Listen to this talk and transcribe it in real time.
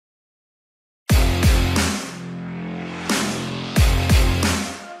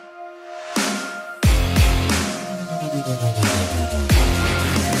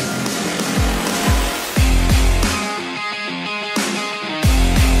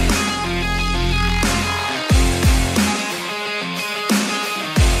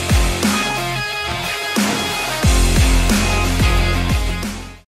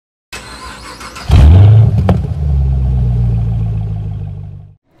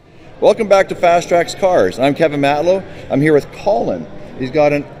Welcome back to FasTrax Cars. I'm Kevin Matlo. I'm here with Colin. He's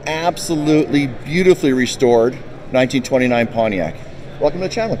got an absolutely beautifully restored 1929 Pontiac. Welcome to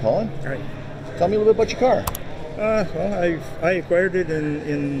the channel, Colin. All right. Tell me a little bit about your car. Well, I acquired it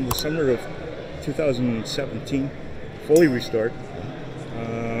in the summer of 2017, fully restored.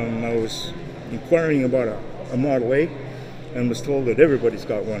 I was inquiring about a Model A and was told that everybody's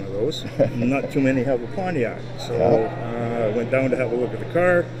got one of those. Not too many have a Pontiac. So I went down to have a look at the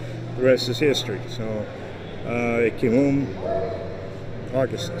car. The rest is history. So it came home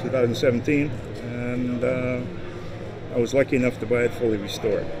August 2017, and I was lucky enough to buy it fully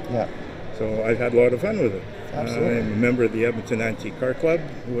restored. Yeah. So I've had a lot of fun with it. Absolutely. I'm a member of the Edmonton Antique Car Club,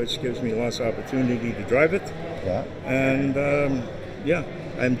 which gives me lots of opportunity to drive it. Yeah. And yeah,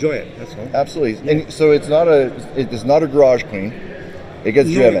 I enjoy it. That's all. Absolutely. Yeah. And so it's not a garage clean. It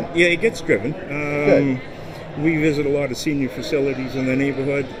gets driven. Yeah, it gets driven. We visit a lot of senior facilities in the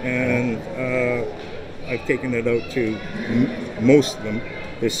neighborhood, and I've taken it out to most of them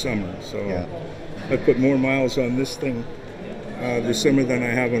this summer. So I put more miles on this thing this summer than I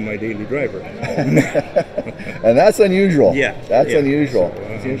have on my daily driver. And that's unusual. Yeah. That's unusual. So,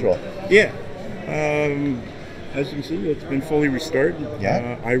 that's unusual. Yeah. As you can see, it's been fully restored.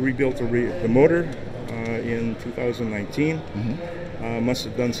 Yeah. I rebuilt the motor in 2019. Must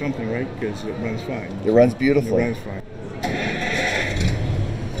have done something right because it runs fine. It runs beautifully. It runs fine.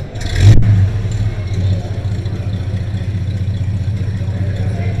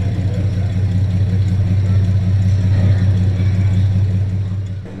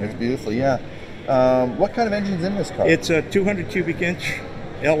 It's beautiful, yeah. What kind of engine's in this car? It's a 200 cubic inch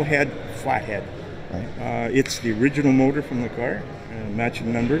L-head flathead. Right. It's the original motor from the car,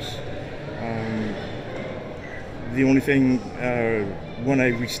 matching numbers. The only thing, when I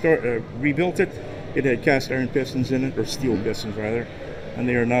rebuilt it, it had cast iron pistons in it, or steel pistons rather, and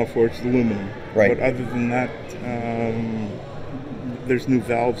they are now forged aluminum. Right. But other than that, there's new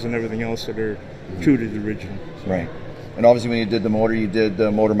valves and everything else that are true to the original. Right. And obviously when you did the motor, you did the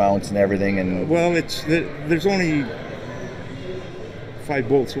motor mounts and everything. And well, there's only 5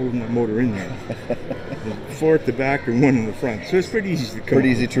 bolts holding the motor in there. 4 at the back and 1 in the front. So it's pretty easy to come. Pretty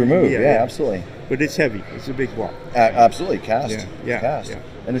easy to remove, yeah, absolutely. But it's heavy. It's a big block. Absolutely, cast. Yeah. Cast.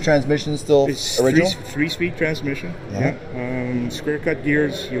 And the transmission is still original? 3-speed transmission. Yeah. Square cut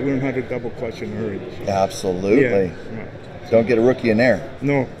gears. You learn how to double clutch in a hurry. So. Absolutely. Yeah. Don't get a rookie in there.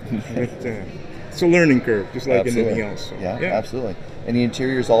 No. It's a learning curve, just like anything else. So. Yeah, absolutely. And the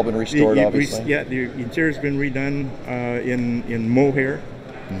interior's all been restored, obviously? Yeah, the interior's been redone in mohair.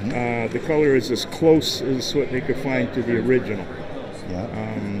 The color is as close as what they could find to the original. Yeah.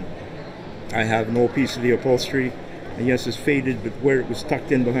 I have an old piece of the upholstery, and yes, it's faded, but where it was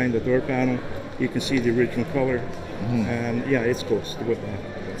tucked in behind the door panel, you can see the original color. And yeah, it's close to what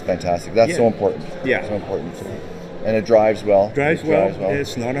It's fantastic. That's so important. Yeah. So important. And it drives well. Drives well.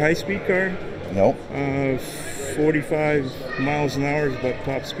 It's not a high-speed car. No. 45 miles an hour is about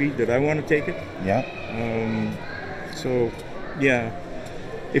top speed that I want to take it. Yeah. So, yeah,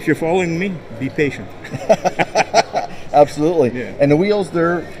 if you're following me, be patient. Absolutely. Yeah. And the wheels,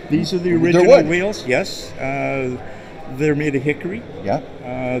 these are the original wheels. Yes. They're made of hickory. Yeah.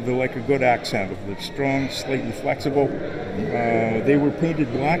 They're like a good accent. They're strong, slightly flexible. They were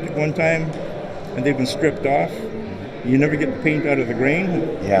painted black at one time, and they've been stripped off. You never get the paint out of the grain,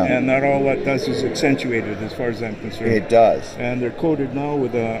 and that all that does is accentuate it, as far as I'm concerned. It does. And they're coated now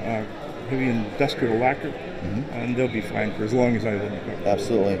with a heavy industrial lacquer, and they'll be fine for as long as I live in the car.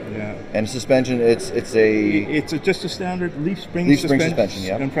 Absolutely. Yeah. And suspension, it's just a standard leaf spring suspension,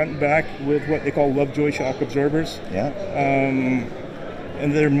 yeah. in front and back with what they call Lovejoy shock absorbers. Yeah.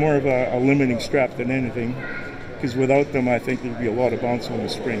 And they're more of a limiting strap than anything, because without them, I think there'd be a lot of bounce on the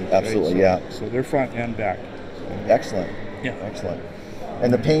spring. Absolutely, right? yeah. So they're front and back. Excellent. Yeah. Excellent.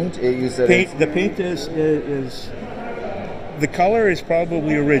 And the paint, you said the paint is the color is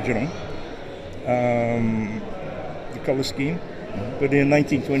probably original, the color scheme, but in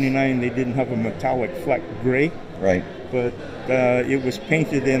 1929 they didn't have a metallic fleck gray. Right. But it was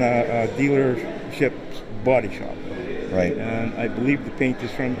painted in a dealership body shop. Right. And I believe the paint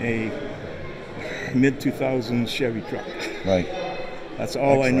is from a mid-2000s Chevy truck. Right. That's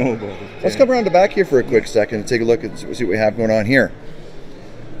all I know about it. Let's come around the back here for a quick second and take a look and see what we have going on here.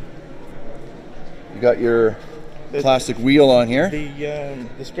 You got your classic wheel on here.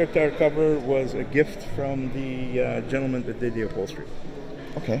 The strip tire cover was a gift from the gentleman that did the upholstery.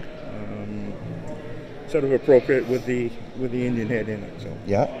 Okay. Sort of appropriate with the Indian head in it. So.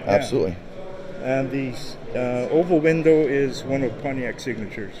 Yeah, absolutely. And the oval window is one of Pontiac's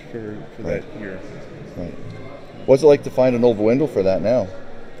signatures for that year. Right. What's it like to find an oval window for that now?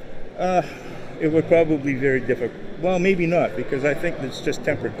 It would probably be very difficult. Well, maybe not, because I think it's just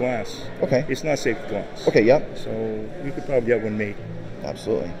tempered glass. Okay. It's not safe glass. Okay, yep. So we could probably get one made.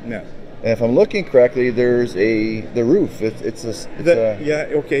 Absolutely. Yeah. And if I'm looking correctly, there's the roof. It's yeah.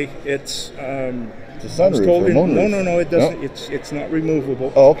 Okay. It's a sunroof or moonroof. No. It doesn't. No? It's not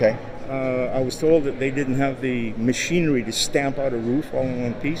removable. Oh, okay. I was told that they didn't have the machinery to stamp out a roof all in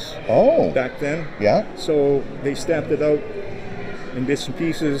one piece. Oh. Back then. Yeah. So they stamped it out in bits and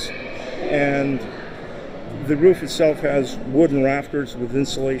pieces, and the roof itself has wooden rafters with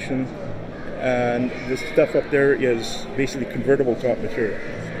insulation, and the stuff up there is basically convertible top material.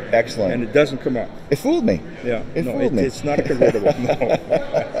 Excellent. And it doesn't come up. It fooled me. Yeah. It fooled me. It's not a convertible. No.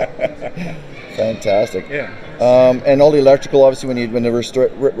 Fantastic. Yeah. And all the electrical, obviously, when the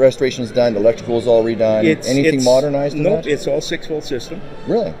restoration is done, the electrical is all redone. Anything modernized in nope, that? it's all 6-volt system.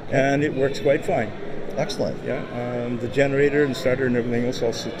 Really? And it works quite fine. Excellent. Yeah. The generator and starter and everything else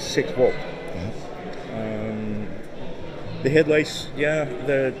all 6 volt. The headlights, yeah,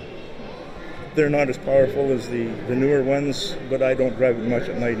 they're not as powerful as the newer ones, but I don't drive it much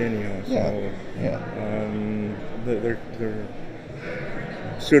at night anyhow. So they're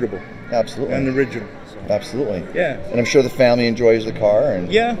suitable. Absolutely. And original. So. Absolutely. Yeah. And I'm sure the family enjoys the car. And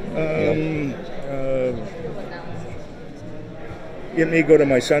yeah. It may go to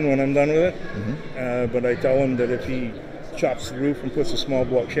my son when I'm done with it, but I tell him that if he chops the roof and puts a small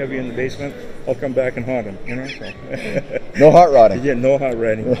block Chevy in the basement, I'll come back and haunt him. You know. So. No hot rodding. Yeah, no hot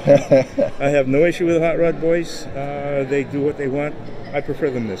rodding. I have no issue with the hot rod boys. They do what they want. I prefer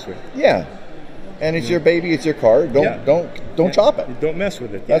them this way. Yeah. And it's your baby, it's your car. Don't chop it. Don't mess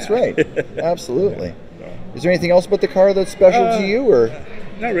with it. That's right. Absolutely. Yeah. Is there anything else about the car that's special to you, or?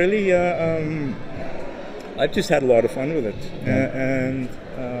 Not really. I've just had a lot of fun with it, and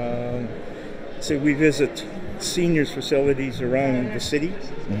so we visit seniors facilities around the city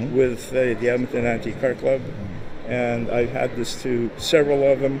with the Edmonton Antique-Car Club, and I've had this to several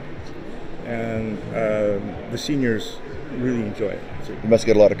of them, and the seniors really enjoy it. So, you must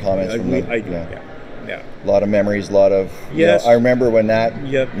get a lot of comments from them. I do. Yeah. A lot of memories, a lot of. Yes. I remember when that.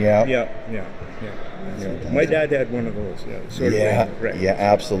 Yep. Yeah. Yeah. My dad had one of those. Sort of right. Yeah.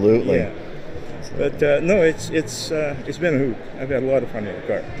 Absolutely. Yeah. But no, it's been a hoot. I've had a lot of fun with the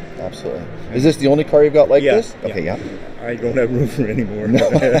car. Absolutely. Is this the only car you've got like this? Yeah. Okay, yeah. I don't have room for any more. No.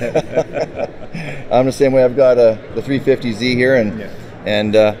 I'm the same way. I've got the 350Z here,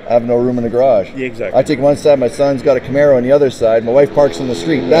 and I have no room in the garage. Yeah, exactly. I take one side, my son's got a Camaro on the other side, my wife parks in the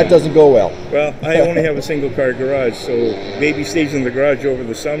street. That doesn't go well. Well, I only have a single car garage, so baby stays in the garage over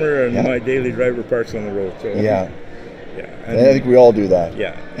the summer, and my daily driver parks on the road. So. Yeah. Yeah, and I think we all do that.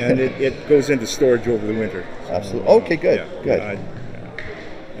 Yeah, and it goes into storage over the winter. So, absolutely. Okay, good. Yeah,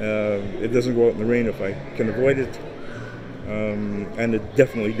 good. It doesn't go out in the rain if I can avoid it, and it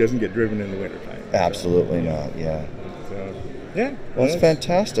definitely doesn't get driven in the wintertime. Absolutely not. Yeah. Yeah. Well, that's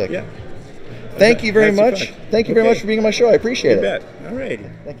fantastic. Yeah. Thank you very much. Thank you very much for being on my show. I appreciate it. You bet. All righty.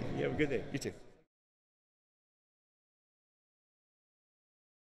 Thank you. You have a good day. You too.